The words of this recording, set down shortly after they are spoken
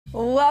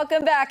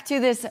Welcome back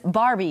to this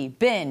Barbie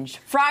Binge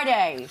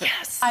Friday.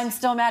 Yes. I'm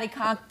still Maddie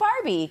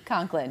Barbie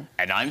Conklin.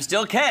 And I'm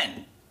still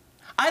Ken.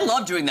 I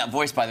love doing that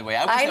voice, by the way.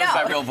 I wish that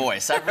was my real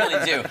voice. I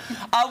really do.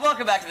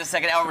 Welcome back to the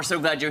second hour. We're so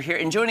glad you're here.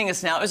 And joining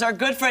us now is our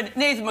good friend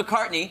Nathan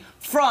McCartney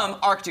from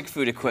Arctic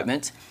Food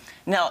Equipment.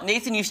 Now,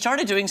 Nathan, you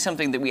started doing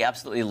something that we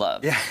absolutely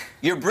love. Yeah.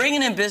 You're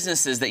bringing in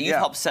businesses that you've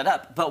helped set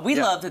up, but we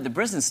love that the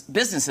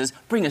businesses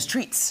bring us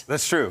treats.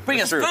 That's true. Bring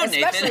us food,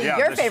 Nathan. Especially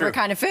your favorite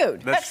kind of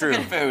food. That's true.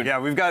 Mexican food. Yeah,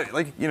 we've got,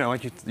 like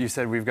you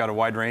said, we've got a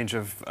wide range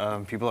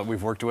of people that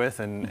we've worked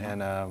with, and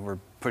we're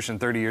pushing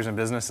 30 years in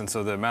business, and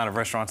so the amount of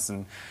restaurants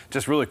and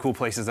just really cool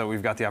places that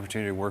we've got the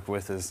opportunity to work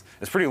with is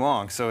pretty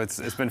long. So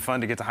it's been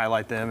fun to get to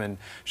highlight them and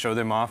show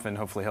them off and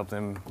hopefully help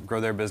them grow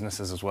their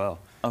businesses as well.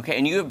 Okay,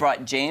 and you have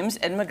brought James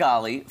and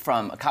Magali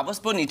from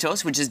Cabos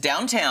Bonitos, which is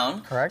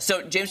downtown. Correct.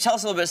 So, James, tell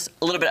us a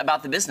little bit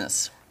about the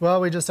business. Well,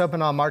 we just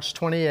opened on March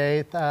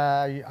 28th.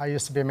 I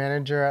used to be a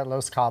manager at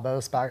Los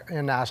Cabos back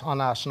on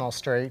National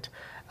Street.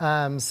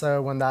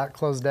 So when that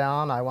closed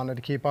down, I wanted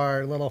to keep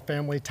our little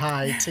family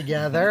tie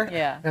together.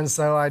 Yeah. And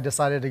so I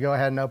decided to go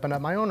ahead and open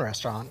up my own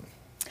restaurant.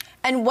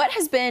 And what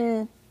has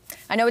been,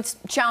 I know it's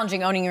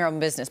challenging owning your own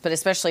business, but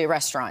especially a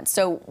restaurant.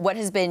 So what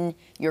has been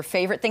your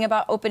favorite thing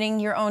about opening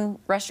your own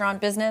restaurant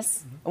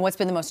business? And what's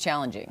been the most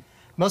challenging?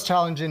 Most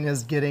challenging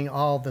is getting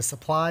all the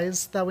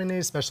supplies that we need,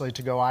 especially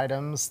to-go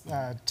items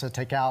to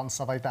take out and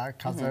stuff like that,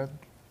 because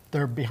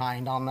they're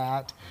behind on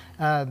that.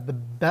 The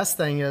best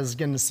thing is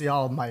getting to see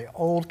all of my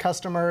old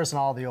customers and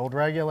all the old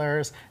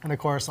regulars, and of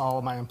course, all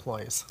of my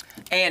employees.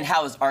 And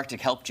how has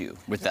Arctic helped you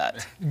with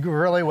that?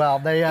 Really well.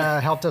 They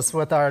helped us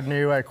with our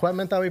new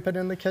equipment that we put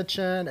in the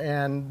kitchen,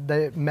 and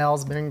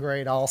Mel's been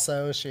great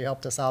also. She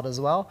helped us out as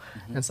well.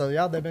 And so,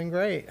 yeah, they've been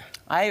great.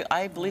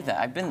 I believe that.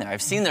 I've been there.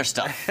 I've seen their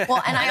stuff.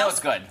 Well, and I know it's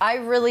good. I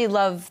really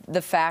love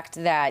the fact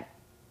that,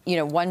 you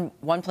know,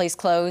 one place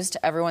closed,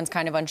 everyone's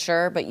kind of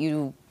unsure, but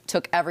you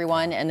took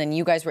everyone, and then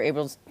you guys were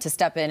able to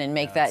step in and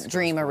make that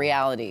dream a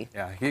reality.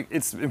 Yeah,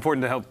 it's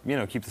important to help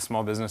keep the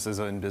small businesses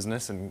in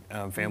business and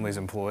families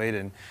employed,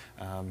 and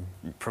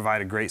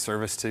provide a great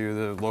service to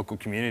the local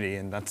community,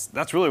 and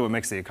that's really what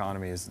makes the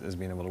economy is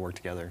being able to work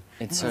together.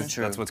 It's so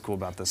true. That's what's cool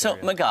about this. So,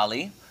 area.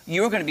 Magali,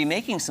 you were going to be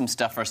making some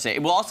stuff for us today.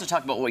 We'll also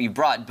talk about what you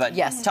brought, but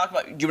talk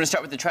about. Do you want to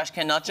start with the trash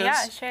can nachos?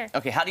 Yeah, sure.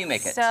 Okay, how do you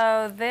make it?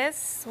 So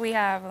this, we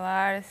have a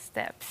lot of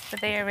steps, but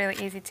they are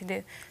really easy to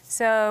do.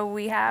 So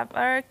we have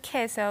our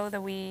queso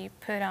that we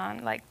put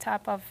on like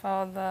top of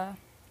all the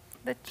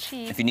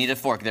cheese. If you need a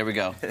fork, there we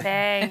go.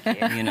 Thank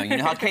you. You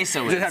know how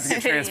queso We is. did have to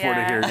get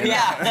transported here.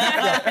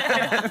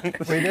 Yeah.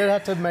 We did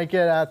have to make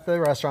it at the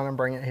restaurant and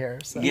bring it here.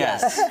 So.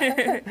 Yes.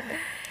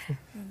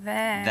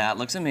 Then, That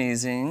looks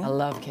amazing. I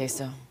love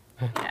queso.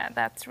 yeah,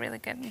 that's really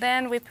good.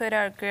 Then we put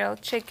our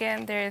grilled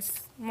chicken.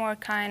 There's more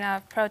kind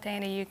of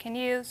protein that you can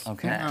use.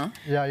 Okay.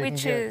 Yeah, you We can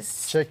choose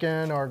get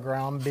chicken or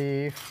ground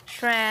beef,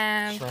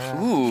 shrimp. shrimp,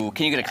 Ooh,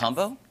 can you get a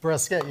combo?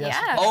 brisket. Yes.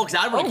 Yeah. Oh, because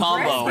I want a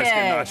combo. brisket.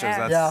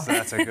 Nachos, Yeah.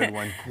 that's a good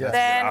one. That's a good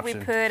Then we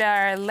option. put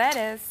our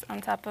lettuce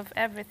on top of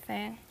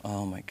everything.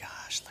 Oh my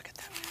gosh, look at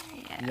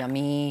that. Yeah.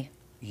 Yummy.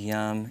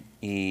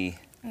 Yum-y.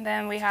 And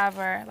then we have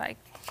our like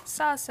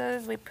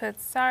sauces. We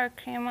put sour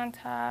cream on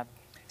top.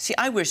 See,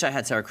 I wish I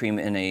had sour cream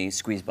in a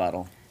squeeze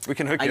bottle. We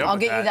can hook you up I'll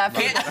with get you that.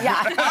 For,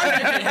 Yeah.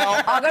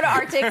 yeah. I'll go to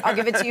Arctic. I'll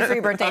give it to you for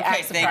your birthday. Okay,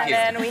 at thank surprise. you.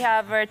 Then we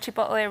have our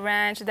chipotle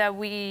ranch that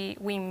we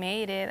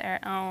made it our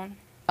own.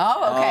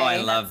 Oh, okay. Oh, I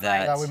love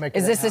that. Yeah, we make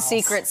Is it this a in-house.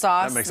 secret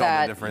sauce That makes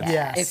all the difference.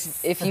 Yes.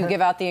 if you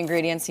give out the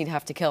ingredients, he'd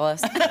have to kill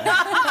us?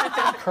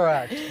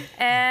 Correct.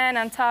 And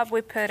on top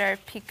we put our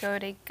pico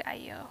de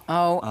gallo.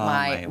 Oh, my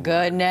my word.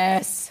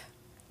 goodness.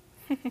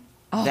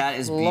 That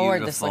is beautiful.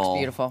 Lord, this looks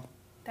beautiful.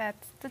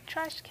 That's the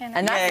trash can.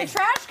 And Yay. that's the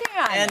trash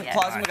can. And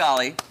Plaza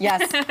Magali.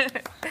 Yes.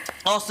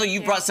 Also,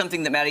 you brought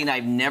something that Maddie and I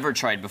have never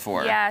tried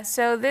before. Yeah,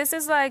 so this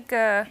is like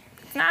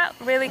not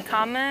really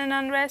common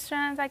on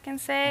restaurants, I can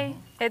say.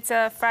 It's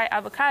fried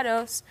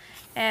avocados,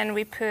 and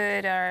we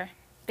put our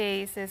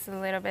base is a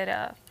little bit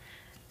of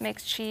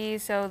mixed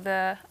cheese, so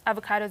the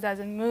avocado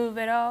doesn't move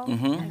at all,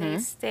 and they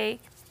stay.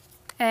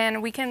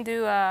 And we can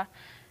do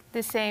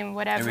the same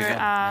whatever There we go.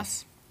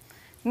 Yes.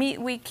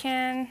 meat we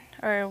can,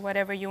 or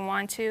whatever you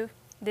want to.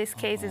 This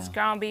case is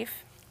ground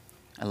beef.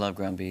 I love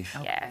ground beef.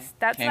 Yes,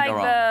 that's Can't go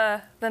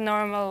like the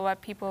normal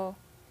what people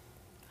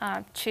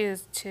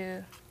choose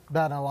to.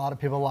 That and a lot of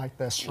people like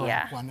the shrimp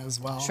Yeah. one as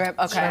well. Shrimp,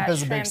 okay. Shrimp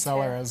is a Shrimp big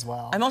seller too. as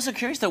well. I'm also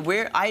curious, though,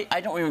 where I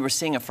don't remember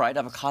seeing a fried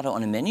avocado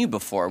on a menu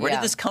before. Where Yeah.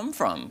 did this come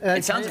from?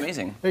 It sounds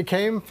amazing. It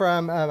came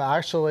from,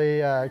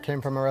 actually,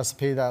 came from a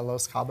recipe that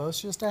Los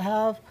Cabos used to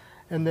have.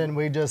 And then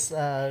we just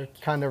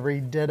kind of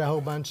redid a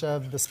whole bunch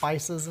of the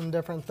spices and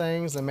different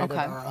things and made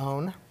Okay. it our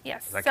own.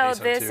 Yes. that So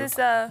queso this too? is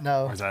a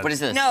No, Or is that- What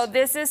is this? no.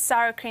 This is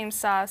sour cream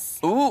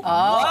sauce. Ooh, what?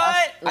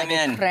 Like I'm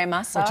in. a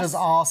crema sauce. which is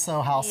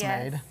also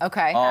house-made. Yes.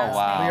 Okay. Oh,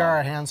 wow. We are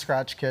a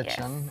hand-scratch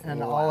kitchen, Yes.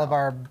 and all of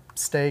our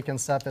steak and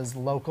stuff is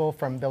local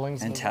from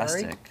Billings,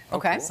 Missouri. Fantastic.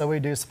 Okay. So we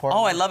do support.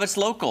 Oh, I love it's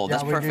local. Yeah,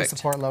 That's we perfect. do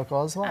support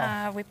local as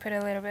well. We put a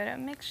little bit of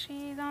mixed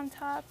cheese on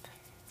top.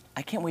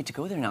 I can't wait to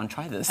go there now and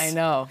try this. I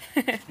know.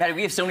 Maddie,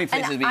 we have so many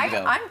places we can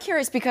go. I'm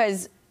curious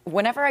because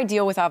whenever I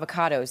deal with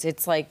avocados,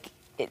 it's like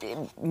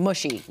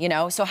mushy, you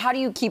know? So how do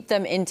you keep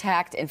them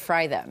intact and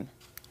fry them?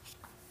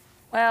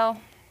 Well,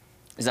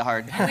 Is it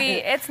hard?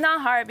 it's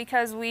not hard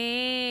because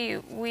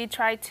we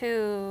try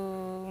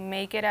to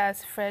make it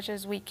as fresh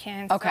as we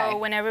can. Okay. So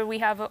whenever we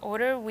have an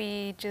order,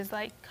 we just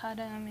like cut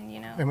them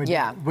and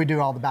And we do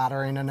all the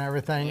battering and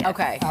everything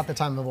Okay. at the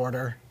time of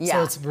order. Yeah.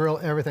 So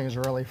it's everything is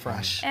really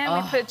fresh. And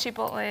we put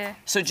chipotle.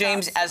 So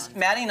James, sauce as on.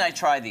 Maddie and I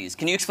try these,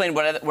 can you explain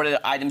what are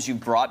the items you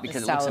brought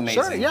because it looks salad.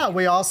 amazing? Sure, yeah.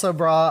 We also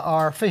brought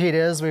our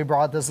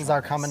fajitas. This is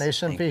our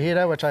combination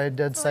fajita, which I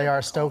did say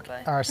our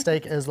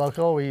steak is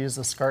local. We use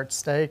the skirt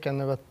steak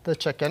and with the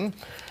chicken.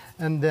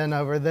 And then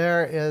over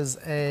there is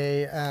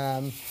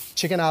a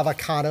chicken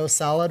avocado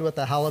salad with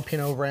a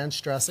jalapeno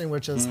ranch dressing,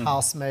 which is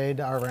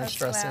house-made, our ranch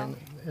dressing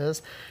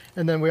is.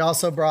 And then we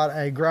also brought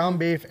a ground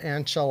beef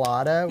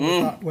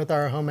enchilada with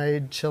our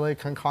homemade chili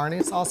con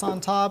carne sauce on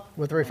top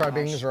with refried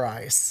beans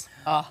rice.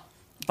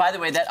 By the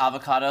way, that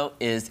avocado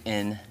is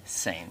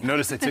insane.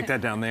 Notice I took that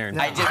down there.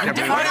 I did.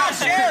 Why not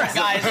share it,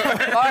 guys?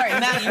 Sorry.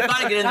 Matt, you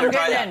gotta get in there and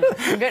try that.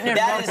 I'm getting in.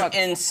 That is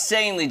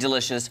insanely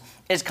delicious.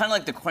 It's kind of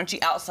like the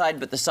crunchy outside,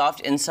 but the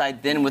soft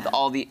inside. Then with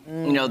all the,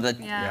 you know,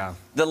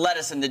 the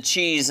lettuce and the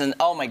cheese and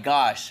oh my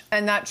gosh.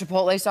 And that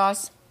chipotle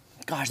sauce?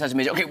 Gosh, that's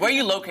amazing. Okay, where are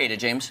you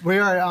located, James? We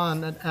are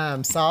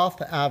on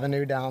South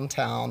Avenue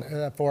downtown,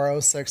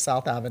 406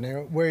 South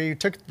Avenue, where you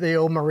took the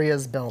old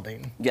Maria's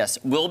building. Yes,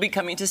 we'll be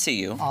coming to see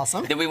you.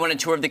 Awesome. Then we want a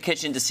tour of the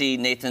kitchen to see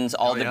Nathan's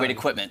all the great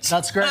equipment.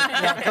 That's great,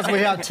 because we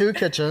have two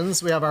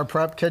kitchens. We have our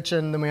prep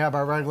kitchen, then we have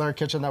our regular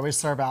kitchen that we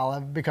serve out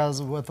of,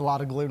 because with a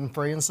lot of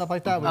gluten-free and stuff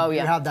like that, we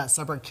have that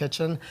separate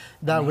kitchen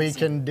that we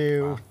can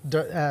do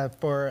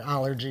for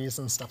allergies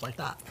and stuff like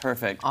that.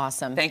 Perfect.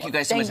 Awesome. Thank you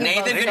guys so much. Thank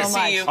you Nathan, both good to so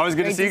see you. Always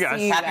good to see you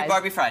guys. Happy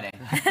Barbie Friday.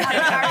 Happy Barbie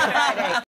Friday.